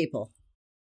lot of people.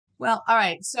 Well, all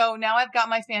right. So now I've got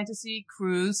my fantasy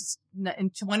cruise in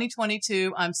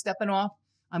 2022. I'm stepping off.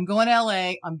 I'm going to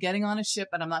LA. I'm getting on a ship,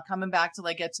 and I'm not coming back till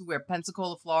I get to where?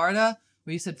 Pensacola, Florida.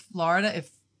 Where you said Florida,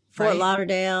 Fort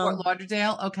Lauderdale. Fort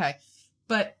Lauderdale. Okay.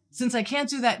 But since I can't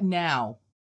do that now,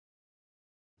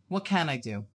 what can I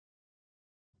do?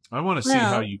 I want to see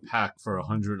how you pack for a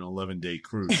 111-day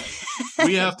cruise.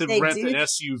 We have to rent an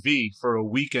SUV for a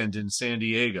weekend in San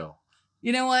Diego.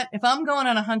 You know what? If I'm going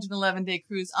on a 111-day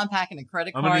cruise, I'm packing a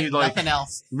credit card and nothing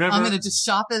else. Remember, I'm going to just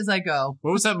shop as I go.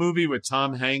 What was that movie with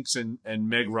Tom Hanks and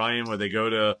Meg Ryan where they go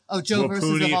to Joe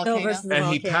versus the volcano?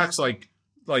 And he packs like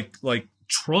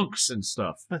trunks and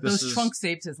stuff. But those trunks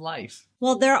saved his life.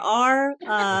 Well, there are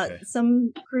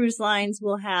some cruise lines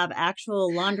will have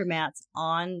actual laundromats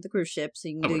on the cruise ship, so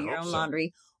you can do your own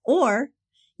laundry, or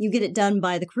you get it done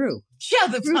by the crew.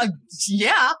 Yeah,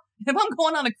 yeah. If I'm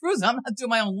going on a cruise, I'm not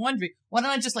doing my own laundry. Why don't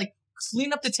I just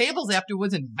clean up the tables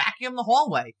afterwards and vacuum the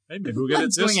hallway? Hey, maybe we'll get a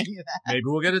discount. Maybe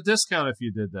we'll get a discount if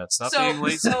you did that. Stop being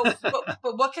lazy.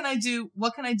 But what can I do?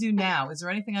 What can I do now? Is there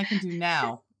anything I can do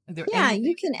now?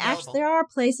 You can actually. There are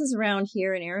places around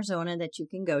here in Arizona that you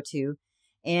can go to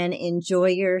and enjoy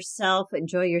yourself,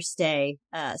 enjoy your stay.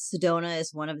 Sedona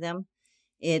is one of them.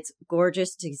 It's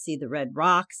gorgeous to see the red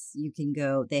rocks. You can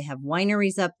go. They have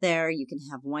wineries up there. You can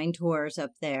have wine tours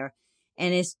up there,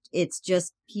 and it's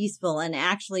just peaceful. And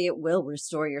actually, it will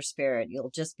restore your spirit. You'll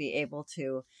just be able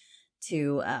to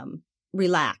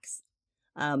relax.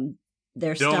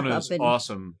 There's stuff up in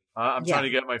awesome. I'm trying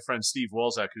to get my friend Steve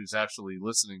Walzak, who's actually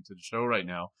listening to the show right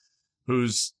now,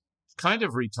 who's kind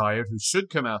of retired, who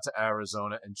should come out to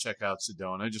Arizona and check out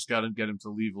Sedona. I just got to get him to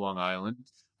leave Long Island.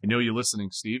 I know you're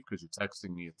listening, Steve, because you're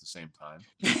texting me at the same time.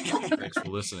 Thanks for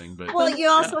listening. But well, you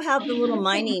also have the little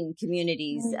mining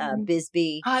communities,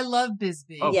 Bisbee. I love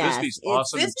Bisbee. Oh, yes, Bisbee's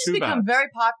awesome. Bisbee's become very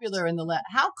popular in the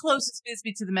How close is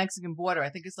Bisbee to the Mexican border? I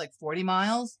think it's 40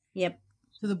 miles. Yep.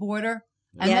 To the border.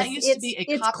 And that used to be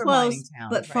a copper close, mining town,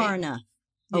 but far enough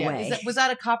away. Was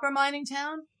that a copper mining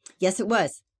town? Yes, it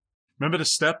was. Remember the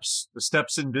steps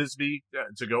in Bisbee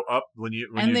to go up when you're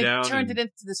down? And they turned it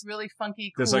into this really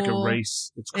funky, cool... There's like a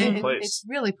race. It's a cool place. It's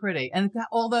really pretty. And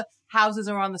all the houses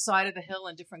are on the side of the hill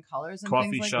in different colors and coffee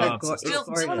things like shops. that. Still,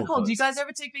 Nichole, do you guys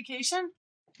ever take vacation?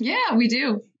 Yeah, we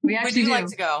do. We actually do. Where do you like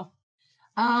to go?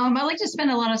 I like to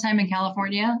spend a lot of time in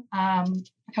California.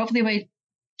 Hopefully by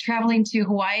traveling to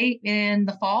Hawaii in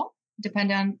the fall,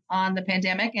 depending on the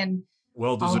pandemic and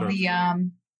all the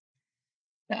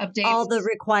updates. All the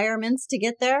requirements to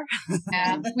get there.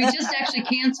 Yeah, we just actually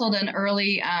canceled an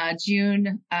early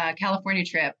June California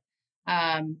trip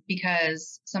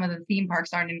because some of the theme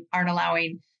parks aren't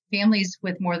allowing families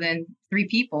with more than 3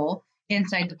 people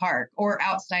inside the park or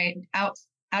out of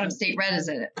state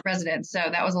residents. So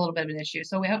that was a little bit of an issue.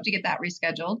 So we hope to get that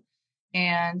rescheduled.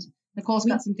 And Nicole's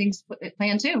got some things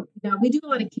planned too. Yeah, we do a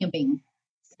lot of camping.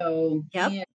 So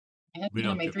yep.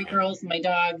 My 3 girls and my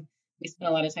dog. We spend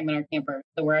a lot of time in our camper,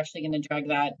 so we're actually going to drag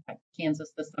that back to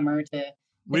Kansas this summer to.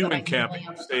 We went camping.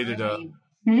 Stayed at No,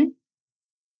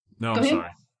 I'm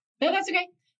sorry. No, that's okay.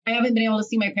 I haven't been able to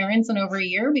see my parents in over a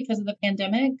year because of the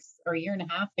pandemic, or a year and a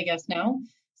half, I guess now.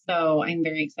 So I'm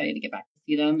very excited to get back to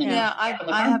see them. And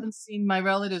I haven't seen my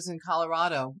relatives in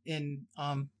Colorado in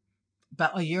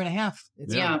about a year and a half.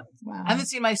 Wow. I haven't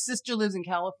seen my sister lives in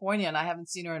California, and I haven't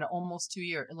seen her in almost 2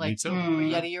 years.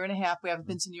 Yet a year and a half. We haven't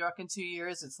been to New York in 2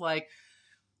 years. It's like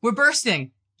we're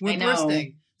bursting. We're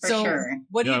bursting. So,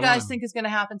 what do you guys think is going to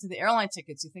happen to the airline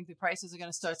tickets? You think the prices are going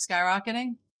to start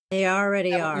skyrocketing? They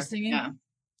already are. Yeah,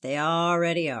 they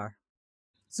already are.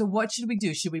 So, what should we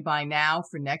do? Should we buy now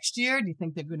for next year? Do you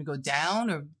think they're going to go down,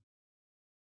 or?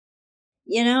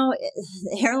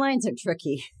 Airlines are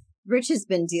tricky. Rich has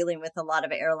been dealing with a lot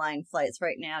of airline flights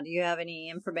right now. Do you have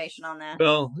any information on that?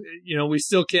 Well, we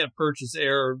still can't purchase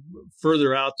air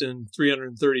further out than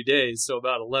 330 days, so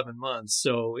about 11 months.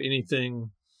 So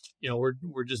anything,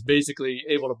 we're just basically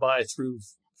able to buy through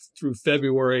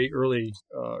February, early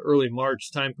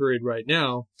March time period right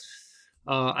now.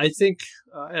 I think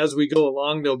as we go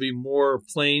along, there'll be more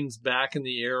planes back in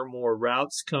the air, more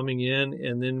routes coming in,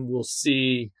 and then we'll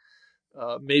see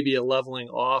maybe a leveling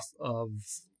off of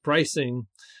pricing.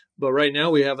 But right now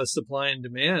we have a supply and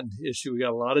demand issue. We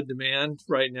got a lot of demand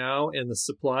right now, and the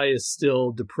supply is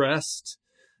still depressed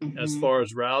as far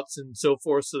as routes and so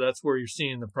forth. So that's where you're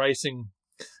seeing the pricing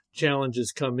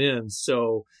challenges come in.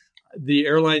 So the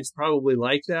airlines probably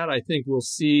like that. I think we'll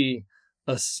see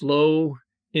a slow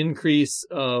increase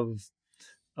of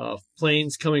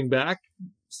planes coming back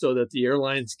so that the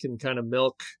airlines can kind of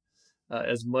milk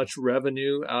as much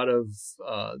revenue out of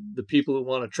the people who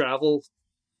want to travel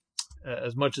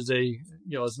as much as they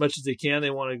can.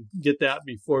 They want to get that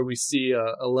before we see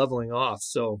a leveling off.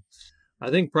 So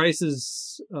I think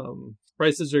prices are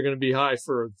going to be high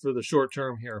for the short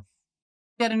term here.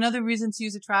 Yet another reason to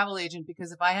use a travel agent,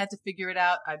 because if I had to figure it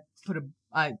out, it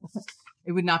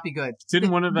would not be good. They'd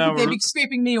be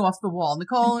scraping me off the wall.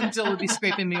 Nichole and Jill would be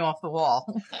scraping me off the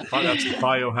wall. Oh, that's a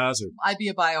biohazard. I'd be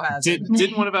a biohazard.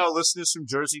 Didn't one of our listeners from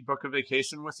Jersey book a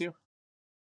vacation with you?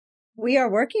 We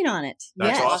are working on it.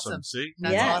 That's yes. awesome. See?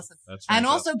 That's awesome. That's and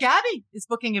also Gabby is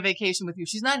booking a vacation with you.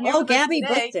 She's not here. Oh, Gabby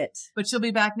today, booked it. But she'll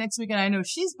be back next week, and I know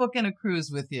she's booking a cruise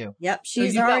with you. Yep,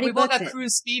 she's already we've all booked got it.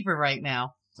 cruise fever right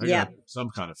now. I got some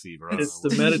kind of fever. It's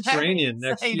the Mediterranean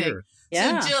next year.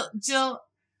 Yeah. So Jill,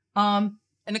 and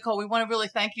Nichole, we want to really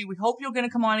thank you. We hope you're going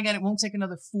to come on again. It won't take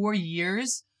another 4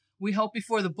 years. We hope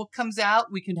before the book comes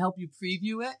out, we can help you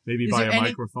preview it. Maybe buy a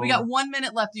microphone. We got 1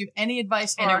 minute left. Do you have any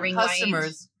advice for our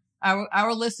customers,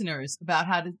 our listeners, about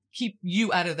how to keep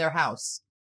you out of their house?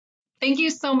 Thank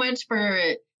you so much for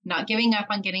not giving up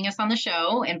on getting us on the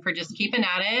show and for just keeping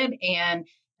at it. And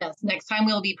yes, next time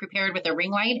we'll be prepared with a ring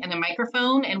light and a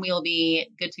microphone, and we'll be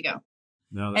good to go.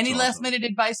 No, any last minute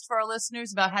advice for our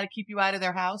listeners about how to keep you out of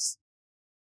their house?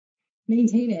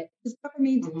 Maintain it. Just proper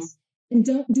maintenance. And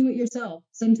don't do it yourself.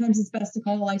 Sometimes it's best to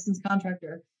call a licensed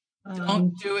contractor.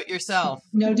 Don't do it yourself.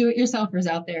 No do-it-yourselfers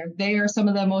out there. They are some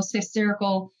of the most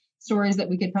hysterical stories that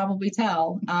we could probably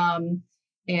tell.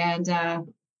 And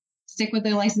stick with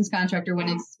the licensed contractor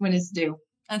when it's due.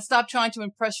 And stop trying to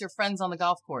impress your friends on the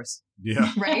golf course. Yeah.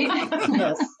 Right?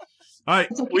 All right.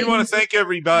 We want to thank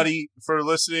everybody for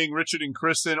listening. Richard and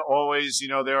Kristen, always,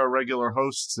 they're our regular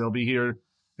hosts. They'll be here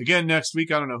again next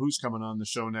week. I don't know who's coming on the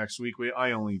show next week.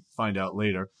 I only find out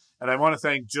later. And I want to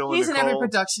thank Jill and Nichole. He's in every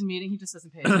production meeting. He just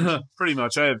doesn't pay attention. Pretty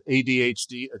much. I have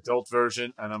ADHD, adult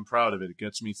version, and I'm proud of it. It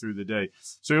gets me through the day.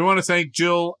 So we want to thank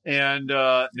Jill and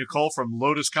Nichole from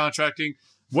Lotus Contracting.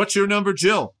 What's your number,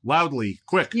 Jill? Loudly,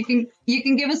 quick. You can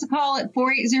give us a call at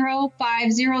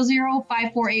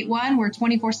 480-500-5481. We're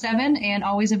 24/7 and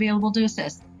always available to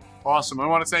assist. Awesome. I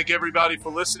want to thank everybody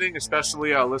for listening,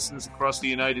 especially our listeners across the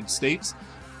United States.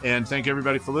 And thank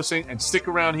everybody for listening. And stick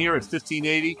around here at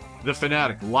 1580 The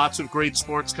Fanatic. Lots of great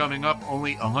sports coming up.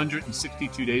 Only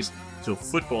 162 days till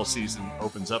football season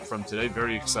opens up from today.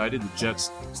 Very excited. The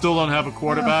Jets still don't have a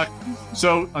quarterback.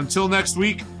 So until next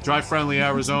week, drive friendly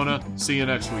Arizona. See you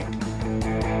next week.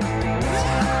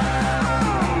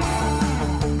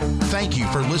 Thank you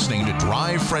for listening to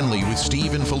Drive Friendly with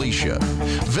Steve and Felecia.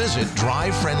 Visit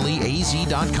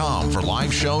drivefriendlyaz.com for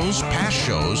live shows, past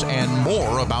shows, and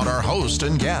more about our host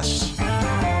and guests.